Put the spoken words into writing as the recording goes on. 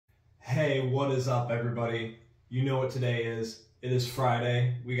Hey, what is up, everybody? You know what today is. It is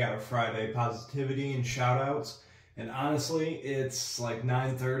Friday. We got a Friday positivity and shout outs. And honestly, it's like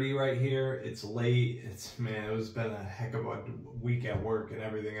 9:30 right here. It's late. It's been a heck of a week at work and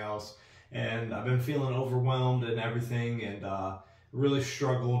everything else. And I've been feeling overwhelmed and everything, and really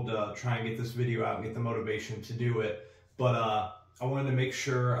struggled to try and get this video out and get the motivation to do it. But I wanted to make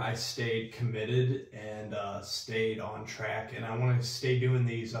sure I stayed committed and stayed on track, and I want to stay doing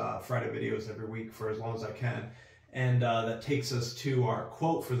these Friday videos every week for as long as I can. And that takes us to our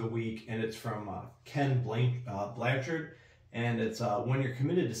quote for the week, and it's from Ken Blanchard, and it's when you're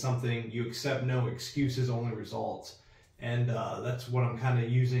committed to something, you accept no excuses, only results. And that's what I'm kind of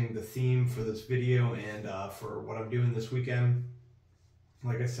using the theme for this video and for what I'm doing this weekend.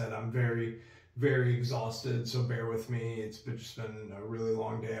 Like I said, I'm very exhausted, so bear with me. It's just been a really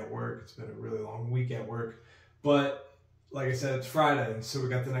long day at work. It's been a really long week at work. But like I said, it's Friday, so we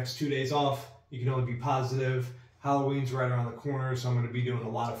got the next 2 days off. You can only be positive. Halloween's right around the corner, so I'm going to be doing a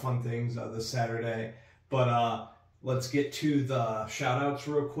lot of fun things this Saturday. But let's get to the shout-outs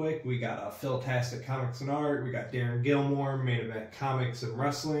real quick. We got Philtastic Comics and Art. We got Darren Gilmore, Main Event Comics and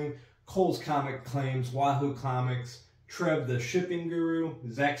Wrestling. Cole's Comic Claims, Wahoo Comics, Trev the Shipping Guru,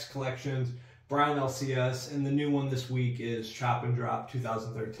 Zach's Collections, Brian LCS, and the new one this week is Chop and Drop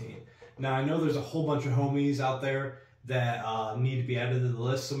 2013. Now, I know there's a whole bunch of homies out there that need to be added to the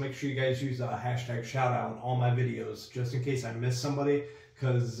list, so make sure you guys use hashtag shoutout on all my videos, just in case I miss somebody,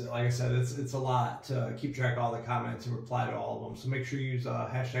 because, like I said, it's a lot to keep track of all the comments and reply to all of them. So make sure you use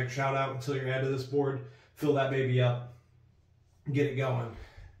hashtag shoutout until you're added to this board. Fill that baby up, get it going.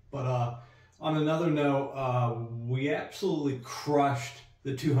 But on another note, we absolutely crushed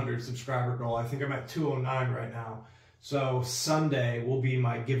the 200 subscriber goal. I think I'm at 209 right now. So Sunday will be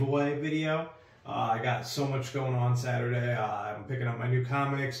my giveaway video. I got so much going on Saturday. I'm picking up my new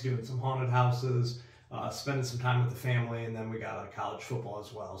comics, doing some haunted houses, spending some time with the family, and then we got college football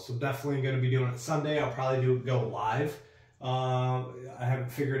as well. So definitely going to be doing it Sunday. I'll probably go live. I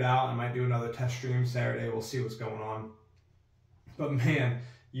haven't figured out. I might do another test stream Saturday. We'll see what's going on. But man,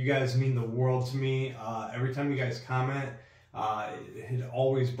 you guys mean the world to me. Every time you guys comment, it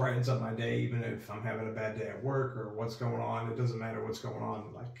always brightens up my day, even if I'm having a bad day at work or what's going on. It doesn't matter what's going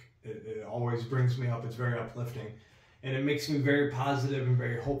on. Like it always brings me up. It's very uplifting, and it makes me very positive and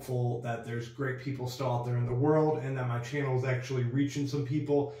very hopeful that there's great people still out there in the world, and that my channel is actually reaching some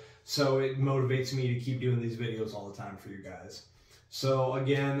people. So it motivates me to keep doing these videos all the time for you guys. So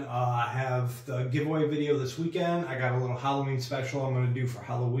again, I have the giveaway video this weekend. I got a little Halloween special I'm going to do for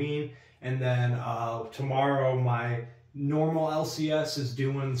Halloween, and then tomorrow my normal LCS is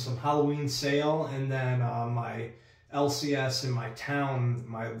doing some Halloween sale, and then my LCS in my town,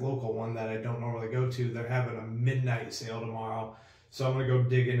 my local one that I don't normally go to, they're having a midnight sale tomorrow. So I'm going to go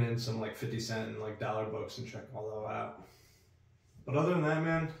digging in some like 50-cent and like dollar books and check all that out. But other than that,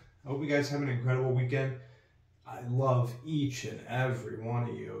 man, I hope you guys have an incredible weekend. I love each and every one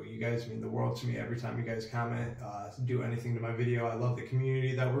of you. You guys mean the world to me every time you guys comment, do anything to my video. I love the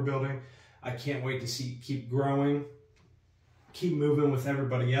community that we're building. I can't wait to keep growing, keep moving with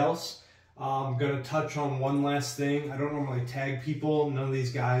everybody else. I'm going to touch on one last thing. I don't normally tag people. None of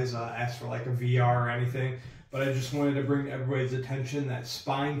these guys ask for like a VR or anything, but I just wanted to bring to everybody's attention that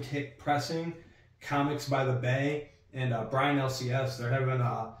Spine Tick Pressing, Comics by the Bay, and Brian LCS, they're having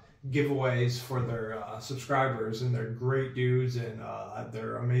giveaways for their subscribers, and they're great dudes, and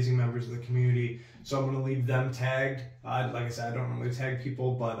they're amazing members of the community. So I'm going to leave them tagged. Like I said, I don't normally tag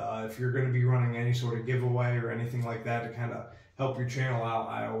people, but if you're going to be running any sort of giveaway or anything like that to kind of help your channel out,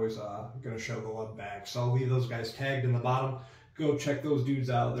 I always going to show the love back. So I'll leave those guys tagged in the bottom. Go check those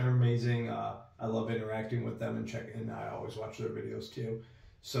dudes out. They're amazing. I love interacting with them, and I always watch their videos too.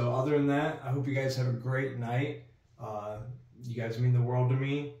 So other than that, I hope you guys have a great night. You guys mean the world to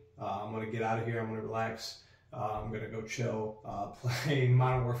me. I'm going to get out of here. I'm going to relax. I'm going to go chill, play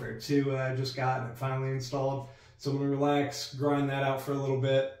Modern Warfare 2 that I just got and it finally installed. So I'm going to relax, grind that out for a little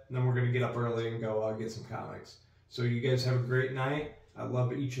bit, and then we're going to get up early and go get some comics. So you guys have a great night. I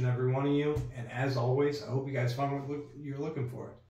love each and every one of you. And as always, I hope you guys find what you're looking for.